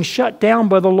danger of being shut down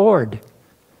by the Lord.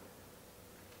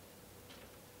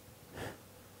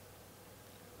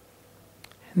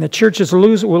 And the church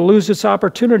will lose its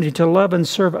opportunity to love and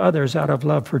serve others out of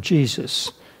love for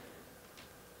Jesus.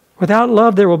 Without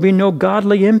love, there will be no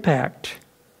godly impact.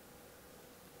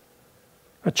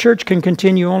 A church can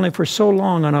continue only for so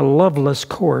long on a loveless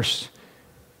course.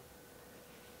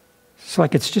 It's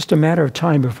like it's just a matter of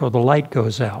time before the light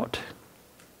goes out.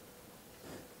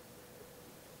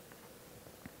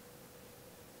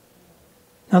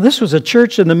 Now, this was a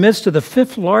church in the midst of the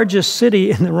fifth largest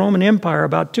city in the Roman Empire,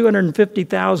 about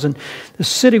 250,000. The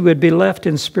city would be left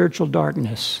in spiritual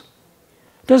darkness.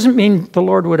 Doesn't mean the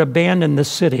Lord would abandon the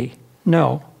city.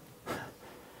 No.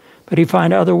 But He'd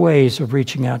find other ways of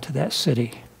reaching out to that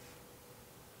city.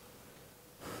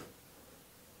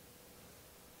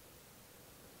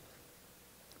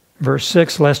 Verse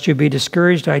 6, lest you be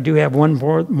discouraged, I do have one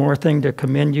more thing to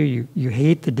commend you. You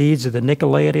hate the deeds of the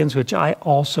Nicolaitans, which I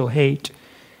also hate.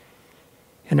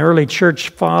 An early church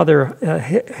father,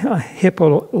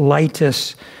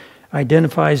 Hippolytus,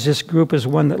 identifies this group as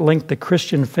one that linked the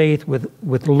Christian faith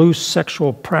with loose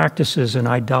sexual practices and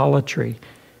idolatry.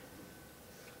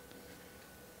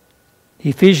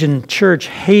 The Ephesian church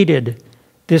hated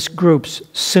this group's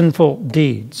sinful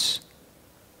deeds.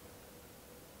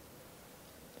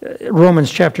 Romans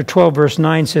chapter 12, verse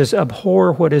 9 says,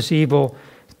 abhor what is evil,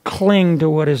 cling to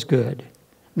what is good.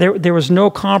 There was no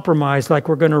compromise like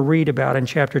we're going to read about in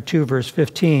chapter 2, verse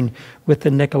 15 with the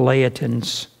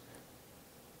Nicolaitans.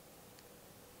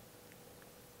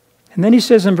 And then he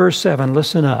says in verse 7,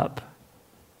 listen up.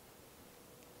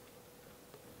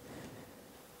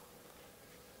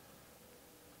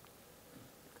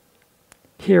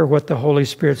 Hear what the Holy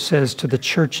Spirit says to the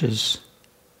churches.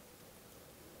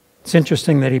 It's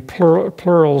interesting that he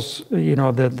plurals,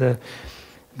 the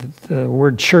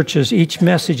word churches. Each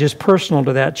message is personal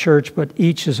to that church, but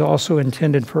each is also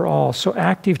intended for all. So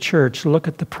active church, look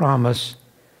at the promise.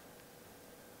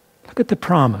 Look at the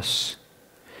promise.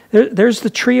 There's the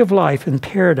tree of life in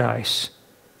paradise,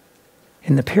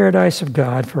 in the paradise of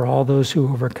God for all those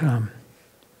who overcome.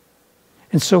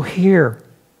 And so here,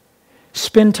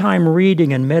 spend time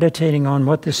reading and meditating on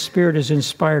what the Spirit has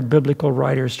inspired biblical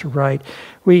writers to write.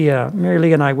 Mary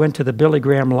Lee and I went to the Billy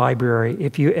Graham Library.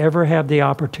 If you ever have the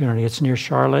opportunity, it's near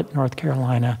Charlotte, North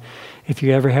Carolina. If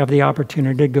you ever have the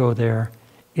opportunity to go there,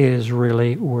 it is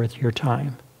really worth your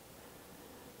time.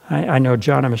 I know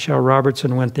John and Michelle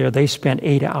Robertson went there. They spent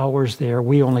 8 hours there.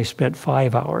 We only spent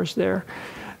 5 hours there.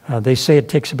 They say it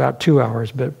takes about 2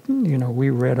 hours, but we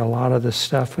read a lot of this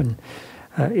stuff, and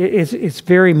it's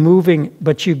very moving.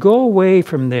 But you go away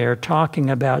from there talking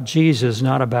about Jesus,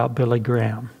 not about Billy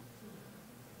Graham.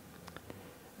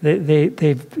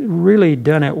 They've really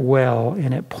done it well,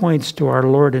 and it points to our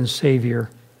Lord and Savior.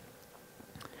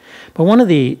 But one of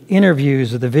the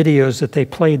interviews, or the videos that they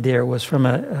played there, was from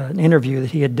an interview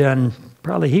that he had done.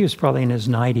 He was probably in his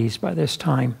 90s by this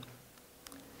time.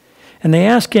 And they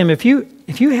asked him, if you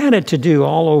had it to do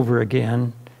all over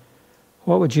again,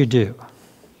 what would you do?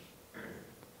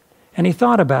 And he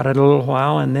thought about it a little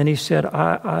while, and then he said,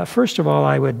 first of all,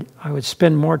 I would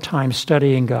spend more time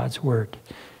studying God's Word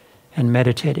and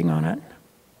meditating on it.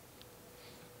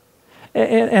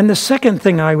 And the second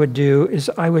thing I would do is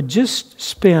I would just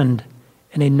spend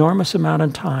an enormous amount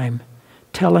of time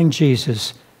telling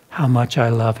Jesus how much I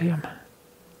love him.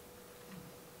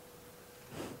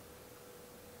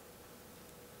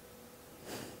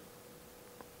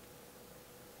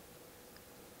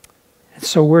 And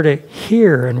so we're to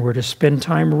hear, and we're to spend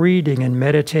time reading and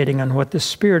meditating on what the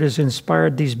Spirit has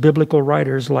inspired these biblical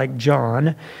writers like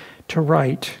John to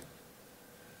write.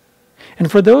 And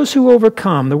for those who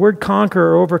overcome, the word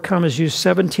conquer or overcome is used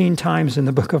 17 times in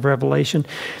the book of Revelation.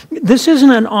 This isn't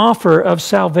an offer of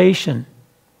salvation.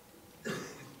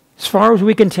 As far as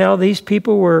we can tell, these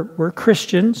people were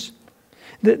Christians.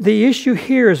 The issue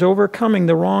here is overcoming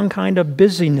the wrong kind of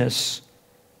busyness,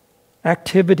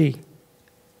 activity.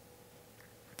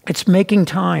 It's making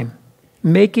time.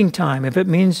 Making time. If it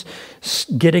means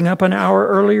getting up an hour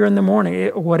earlier in the morning,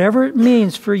 whatever it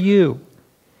means for you.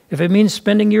 If it means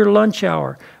spending your lunch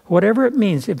hour, whatever it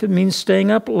means, if it means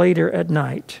staying up later at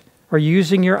night or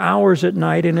using your hours at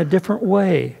night in a different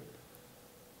way.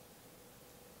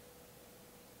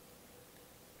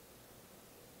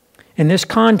 In this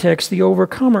context, the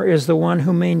overcomer is the one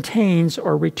who maintains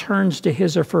or returns to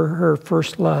his or her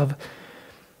first love.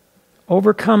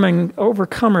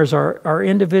 Overcomers are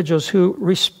individuals who,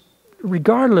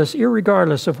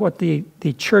 irregardless of what the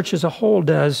church as a whole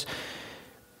does,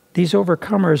 these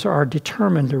overcomers are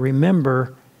determined to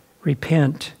remember,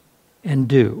 repent, and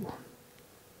do.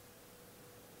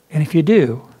 And if you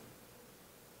do,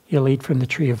 you'll eat from the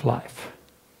tree of life.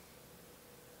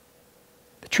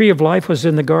 The tree of life was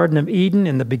in the Garden of Eden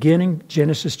in the beginning,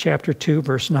 Genesis chapter 2,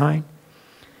 verse 9.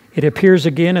 It appears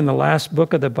again in the last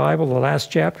book of the Bible, the last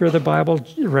chapter of the Bible,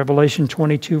 Revelation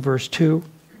 22, verse 2.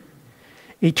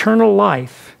 Eternal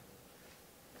life,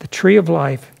 the tree of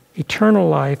life, eternal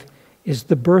life, is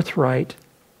the birthright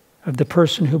of the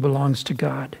person who belongs to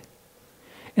God.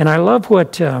 And I love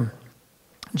what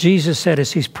Jesus said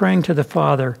as he's praying to the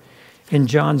Father in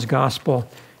John's Gospel,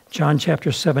 John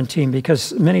chapter 17,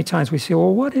 because many times we say,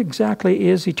 well, what exactly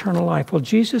is eternal life? Well,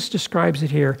 Jesus describes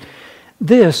it here.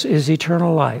 This is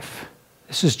eternal life.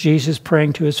 This is Jesus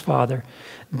praying to his Father.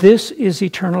 This is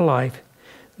eternal life,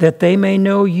 that they may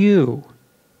know you,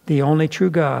 the only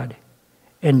true God,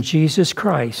 and Jesus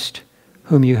Christ,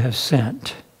 whom you have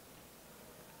sent.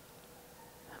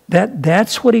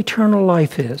 That's what eternal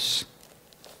life is.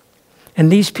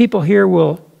 And these people here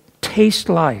will taste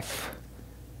life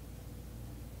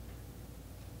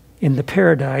in the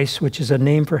paradise, which is a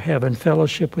name for heaven,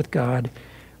 fellowship with God.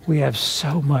 We have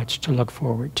so much to look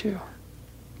forward to.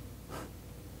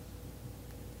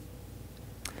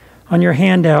 On your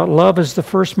handout, love is the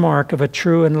first mark of a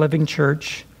true and living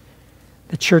church.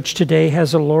 The church today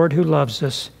has a Lord who loves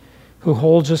us, who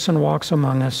holds us and walks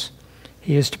among us.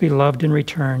 He is to be loved in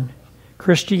return.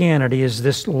 Christianity is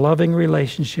this loving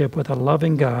relationship with a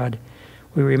loving God.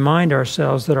 We remind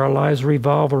ourselves that our lives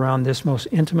revolve around this most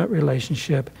intimate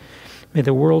relationship. May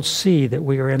the world see that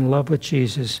we are in love with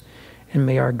Jesus, and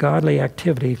may our godly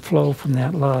activity flow from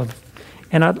that love.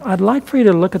 And I'd like for you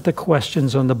to look at the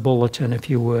questions on the bulletin, if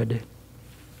you would.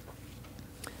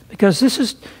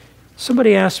 Because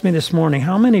somebody asked me this morning,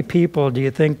 how many people do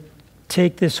you think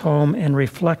take this home and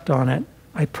reflect on it?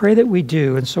 I pray that we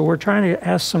do. And so we're trying to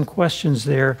ask some questions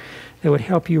there that would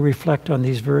help you reflect on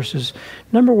these verses.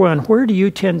 Number one, where do you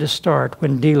tend to start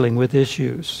when dealing with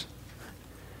issues?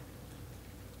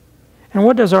 And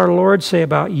what does our Lord say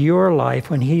about your life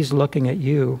when he's looking at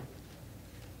you?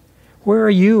 Where are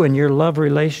you in your love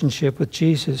relationship with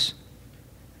Jesus?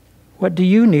 What do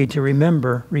you need to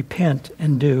remember, repent,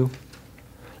 and do?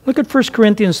 Look at 1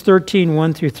 Corinthians 13,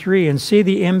 1 through 3, and see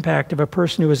the impact of a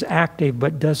person who is active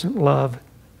but doesn't love.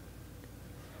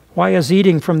 Why is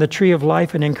eating from the tree of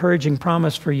life an encouraging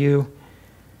promise for you?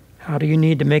 How do you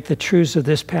need to make the truths of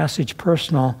this passage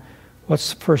personal?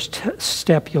 what's the first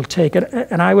step you'll take?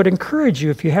 And I would encourage you,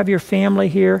 if you have your family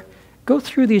here, go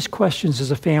through these questions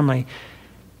as a family.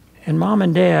 And mom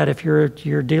and dad, if you're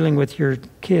dealing with your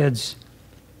kids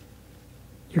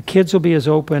will be as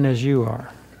open as you are.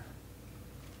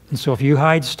 And so if you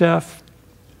hide stuff,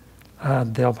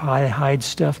 they'll hide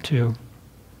stuff too.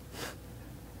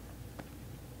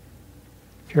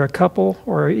 If you're a couple,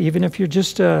 or even if you're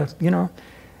just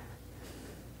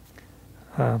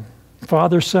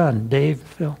father, son, Dave,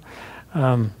 Phil,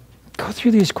 go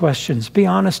through these questions. Be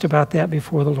honest about that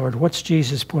before the Lord. What's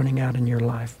Jesus pointing out in your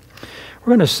life?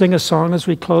 We're going to sing a song as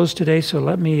we close today, so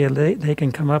let me, they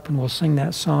can come up and we'll sing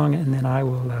that song, and then I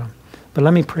will, but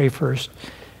let me pray first,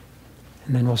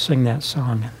 and then we'll sing that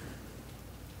song.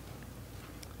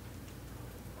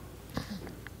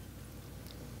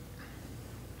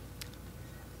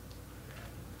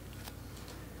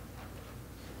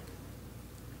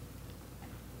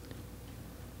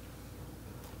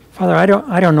 Father,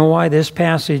 I don't know why this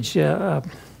passage has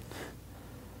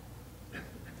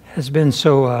been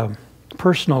so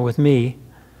personal with me.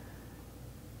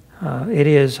 It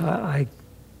is. I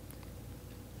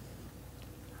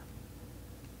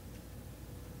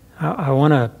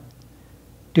want to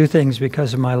do things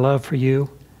because of my love for you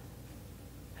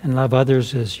and love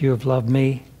others as you have loved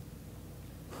me.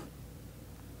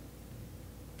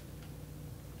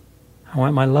 I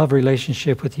want my love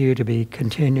relationship with you to be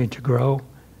continued to grow,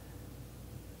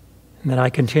 and that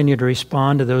I continue to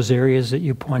respond to those areas that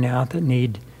you point out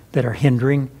that are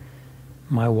hindering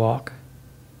my walk,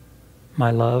 my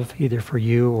love, either for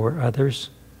you or others.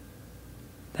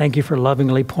 Thank you for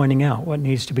lovingly pointing out what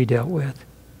needs to be dealt with.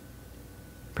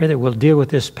 Pray that we'll deal with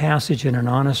this passage in an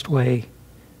honest way,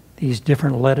 these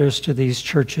different letters to these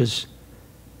churches.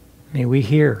 May we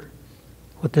hear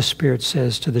what the Spirit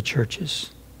says to the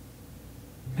churches.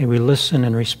 May we listen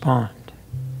and respond.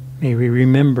 May we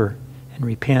remember and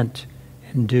repent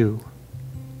and do.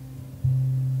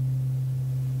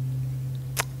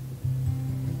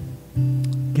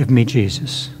 Give me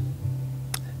Jesus.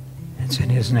 It's in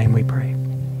His name we pray.